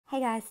Hey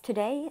guys,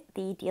 today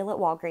the deal at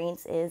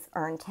Walgreens is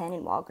earn 10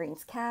 in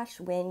Walgreens cash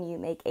when you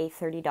make a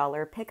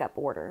 $30 pickup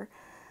order.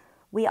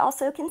 We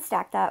also can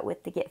stack that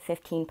with the get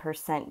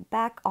 15%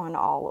 back on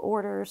all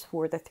orders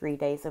for the 3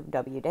 days of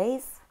W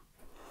days.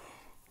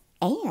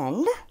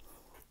 And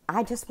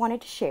I just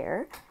wanted to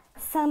share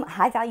some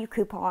high value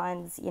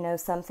coupons,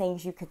 some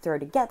things you could throw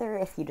together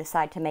if you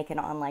decide to make an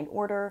online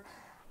order.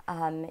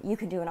 You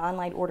can do an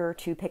online order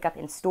to pick up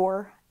in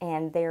store,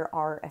 and there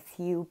are a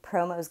few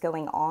promos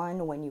going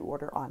on when you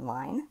order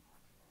online.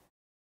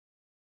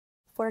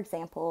 For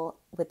example,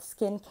 with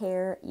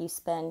skincare, you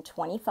spend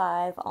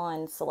 $25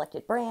 on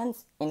selected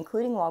brands,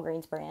 including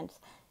Walgreens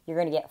brands. You're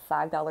going to get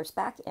 $5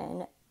 back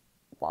in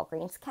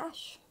Walgreens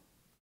cash.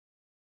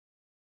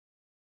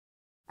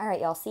 All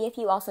right, y'all, see if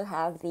you also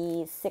have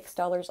the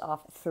 $6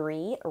 off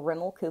 3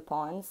 Rimmel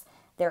coupons.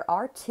 There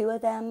are 2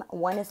 of them.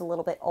 One is a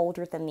little bit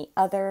older than the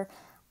other.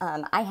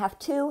 I have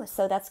 2,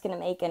 so that's going to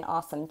make an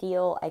awesome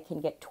deal. I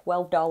can get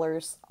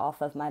 $12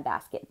 off of my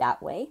basket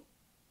that way.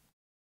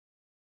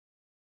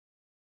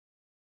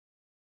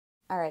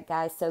 All right,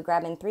 guys, so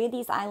grabbing 3 of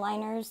these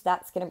eyeliners,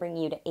 that's going to bring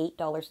you to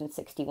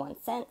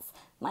 $8.61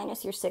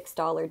 minus your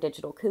 $6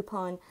 digital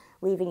coupon,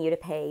 leaving you to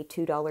pay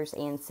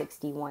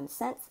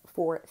 $2.61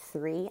 for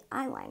 3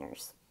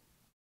 eyeliners.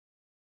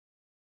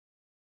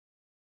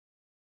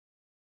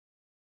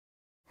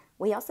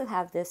 We also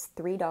have this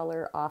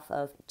 $3 off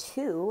of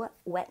 2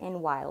 Wet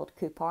n Wild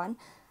coupon.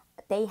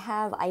 They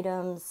have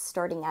items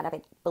starting at,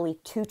 I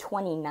believe,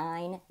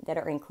 $2.29 that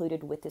are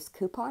included with this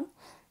coupon.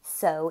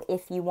 So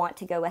if you want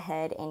to go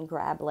ahead and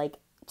grab like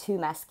 2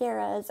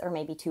 mascaras or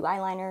maybe 2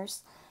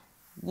 eyeliners,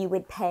 you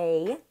would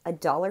pay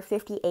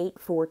 $1.58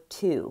 for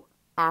 2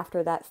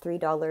 after that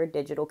 $3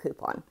 digital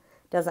coupon.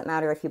 Doesn't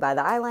matter if you buy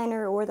the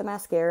eyeliner or the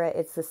mascara,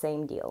 it's the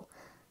same deal.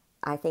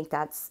 I think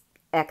that's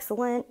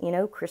excellent.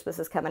 Christmas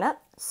is coming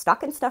up.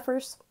 Stocking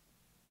stuffers.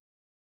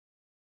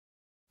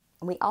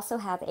 We also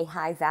have a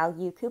high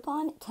value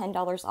coupon,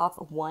 $10 off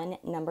 1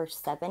 number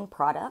 7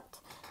 product.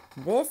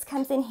 This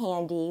comes in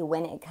handy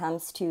when it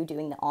comes to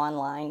doing the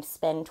online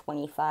spend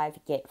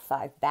 25, get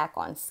 5 back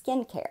on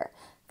skincare.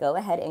 Go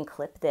ahead and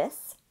clip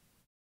this,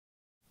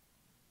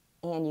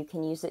 and you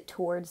can use it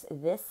towards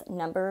this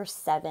number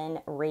 7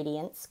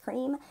 Radiance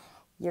Cream.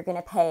 You're going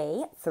to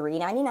pay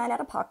 $3.99 out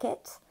of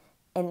pocket,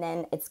 and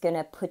then it's going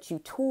to put you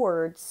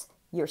towards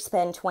your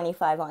spend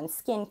 25 on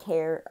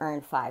skincare,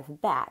 earn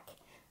 5 back.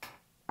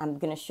 I'm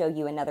going to show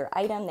you another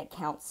item that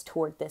counts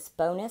toward this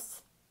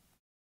bonus.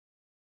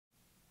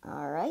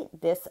 All right,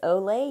 this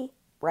Olay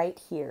right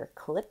here.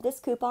 Clip this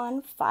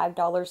coupon,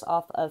 $5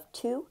 off of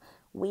 2.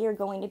 We are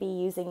going to be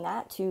using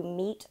that to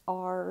meet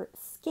our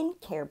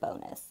skincare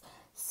bonus.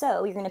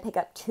 So you're going to pick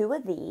up 2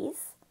 of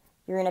these.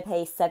 You're going to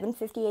pay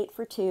 $7.58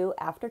 for 2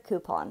 after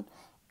coupon.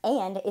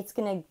 And it's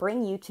going to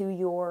bring you to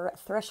your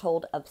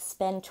threshold of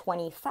spend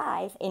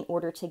 25 in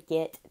order to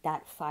get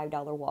that $5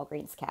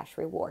 Walgreens cash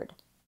reward.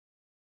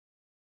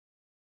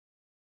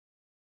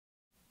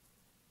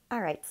 All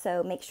right,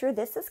 so make sure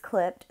this is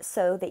clipped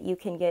so that you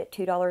can get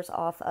 $2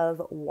 off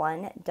of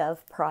 1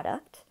 Dove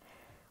product.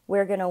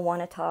 We're going to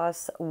want to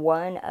toss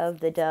 1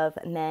 of the Dove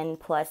Men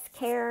Plus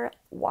Care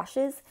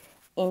washes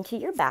into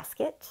your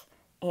basket,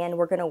 and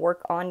we're going to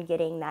work on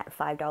getting that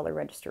 $5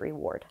 register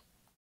reward.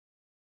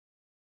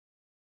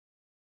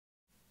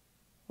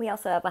 We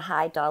also have a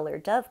high dollar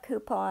Dove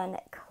coupon.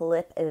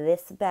 Clip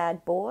this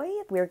bad boy.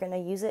 We're going to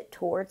use it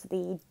towards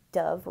the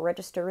Dove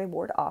register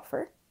reward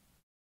offer.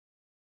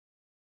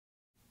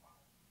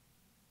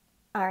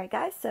 All right,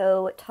 guys,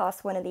 so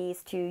toss 1 of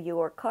these to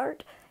your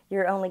cart.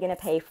 You're only going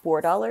to pay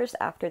 $4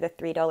 after the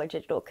 $3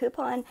 digital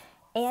coupon,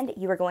 and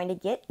you are going to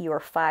get your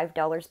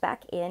 $5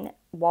 back in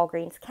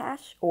Walgreens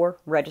cash or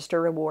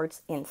register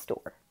rewards in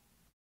store.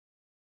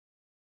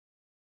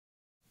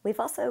 We've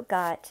also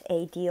got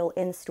a deal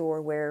in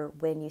store where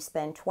when you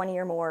spend 20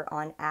 or more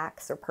on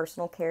Axe or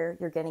personal care,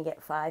 you're going to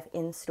get 5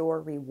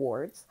 in-store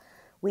rewards.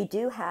 We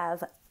do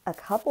have a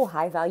couple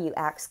high-value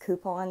Axe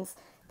coupons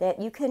that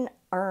you can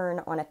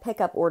earn on a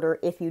pickup order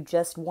if you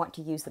just want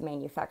to use the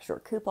manufacturer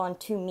coupon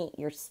to meet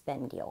your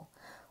spend deal.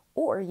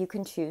 Or you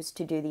can choose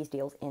to do these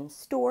deals in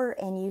store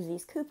and use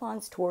these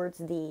coupons towards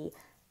the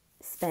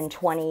spend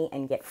 20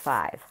 and get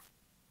 5.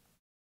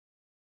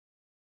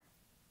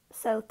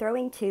 So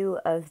throwing 2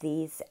 of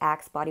these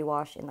Axe body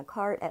wash in the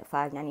cart at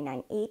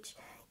 $5.99 each,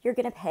 you're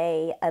going to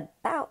pay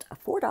about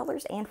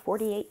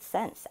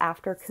 $4.48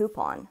 after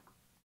coupon.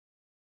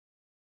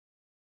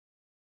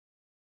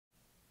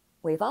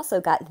 We've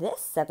also got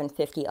this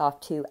 $7.50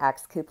 off 2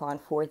 Axe coupon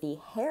for the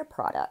hair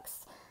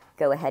products.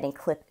 Go ahead and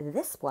clip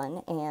this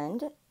one,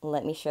 and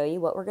let me show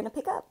you what we're going to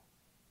pick up.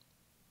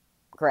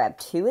 Grab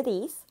 2 of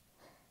these.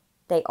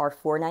 They are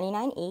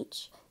 $4.99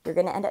 each. You're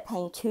going to end up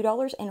paying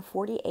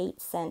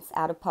 $2.48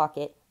 out of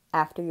pocket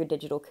after your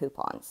digital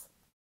coupons.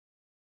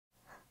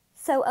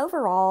 So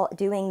overall,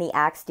 doing the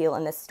Axe deal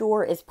in the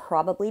store is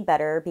probably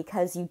better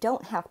because you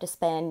don't have to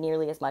spend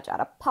nearly as much out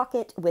of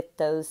pocket with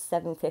those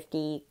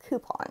 $7.50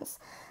 coupons.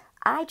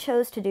 I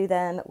chose to do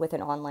them with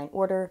an online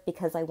order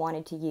because I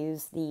wanted to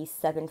use the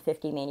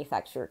 $7.50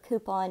 manufacturer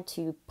coupon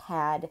to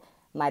pad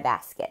my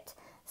basket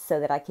so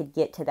that I could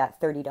get to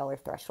that $30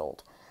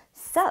 threshold.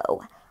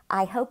 So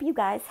I hope you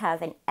guys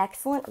have an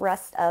excellent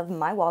rest of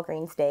my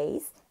Walgreens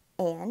days,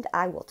 and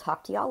I will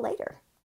talk to y'all later.